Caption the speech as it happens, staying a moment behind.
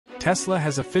Tesla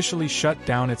has officially shut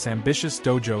down its ambitious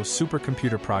Dojo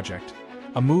Supercomputer project,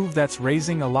 a move that's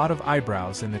raising a lot of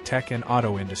eyebrows in the tech and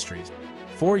auto industries.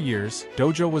 For years,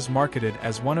 Dojo was marketed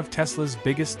as one of Tesla's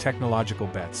biggest technological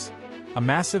bets, a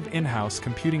massive in-house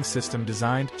computing system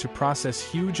designed to process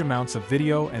huge amounts of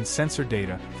video and sensor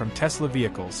data from Tesla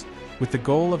vehicles, with the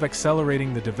goal of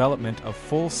accelerating the development of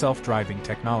full self-driving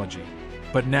technology.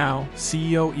 But now,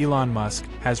 CEO Elon Musk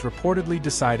has reportedly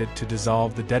decided to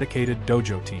dissolve the dedicated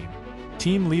Dojo team.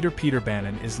 Team leader Peter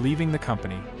Bannon is leaving the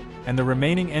company, and the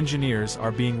remaining engineers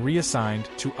are being reassigned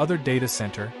to other data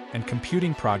center and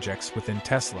computing projects within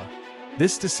Tesla.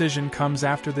 This decision comes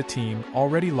after the team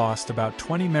already lost about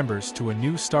 20 members to a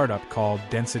new startup called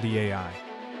DensityAI.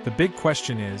 The big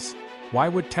question is, why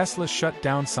would Tesla shut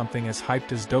down something as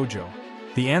hyped as Dojo?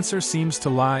 The answer seems to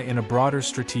lie in a broader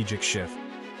strategic shift.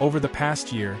 Over the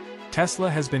past year, Tesla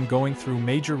has been going through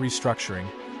major restructuring,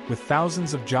 with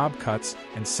thousands of job cuts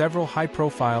and several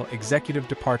high-profile executive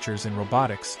departures in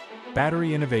robotics,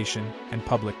 battery innovation, and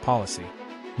public policy.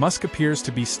 Musk appears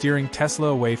to be steering Tesla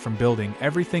away from building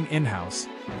everything in-house,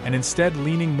 and instead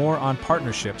leaning more on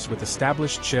partnerships with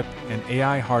established chip and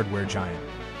AI hardware giant.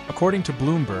 According to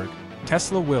Bloomberg,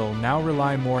 Tesla will now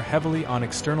rely more heavily on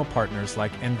external partners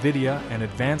like Nvidia and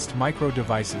Advanced Micro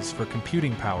Devices for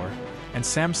computing power, and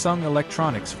Samsung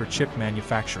Electronics for chip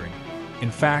manufacturing.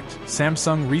 In fact,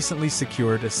 Samsung recently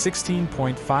secured a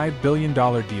 $16.5 billion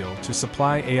deal to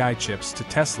supply AI chips to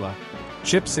Tesla,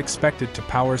 chips expected to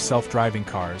power self-driving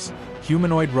cars,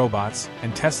 humanoid robots,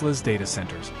 and Tesla's data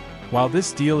centers. While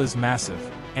this deal is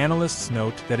massive, analysts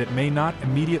note that it may not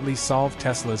immediately solve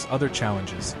Tesla's other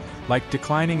challenges, like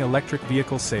declining electric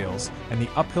vehicle sales and the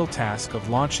uphill task of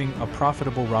launching a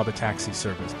profitable robotaxi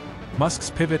service. Musk's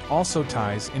pivot also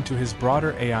ties into his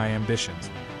broader AI ambitions.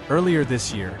 Earlier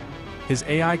this year, his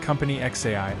AI company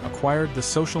xAI acquired the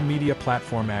social media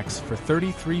platform X for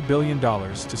 $33 billion to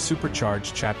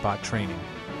supercharge chatbot training.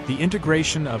 The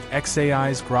integration of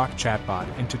xAI's Grok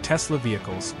chatbot into Tesla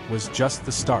vehicles was just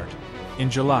the start. In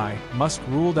July, Musk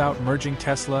ruled out merging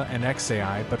Tesla and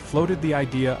xAI but floated the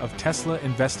idea of Tesla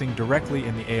investing directly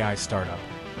in the AI startup,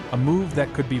 a move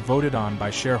that could be voted on by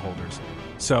shareholders.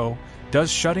 So, does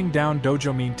shutting down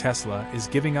Dojo mean Tesla is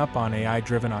giving up on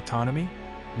AI-driven autonomy?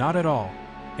 Not at all.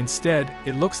 Instead,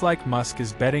 it looks like Musk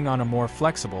is betting on a more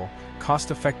flexible,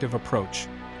 cost-effective approach,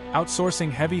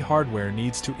 outsourcing heavy hardware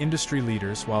needs to industry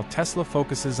leaders while Tesla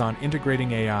focuses on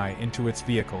integrating AI into its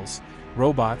vehicles,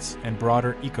 robots, and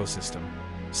broader ecosystem.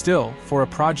 Still, for a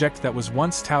project that was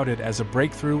once touted as a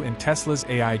breakthrough in Tesla's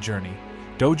AI journey,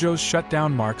 Dojo's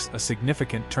shutdown marks a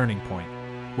significant turning point.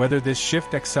 Whether this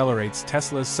shift accelerates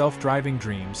Tesla's self-driving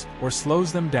dreams or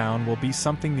slows them down will be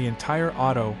something the entire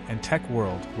auto and tech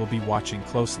world will be watching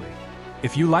closely.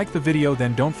 If you like the video,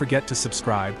 then don't forget to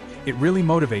subscribe. It really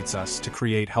motivates us to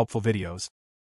create helpful videos.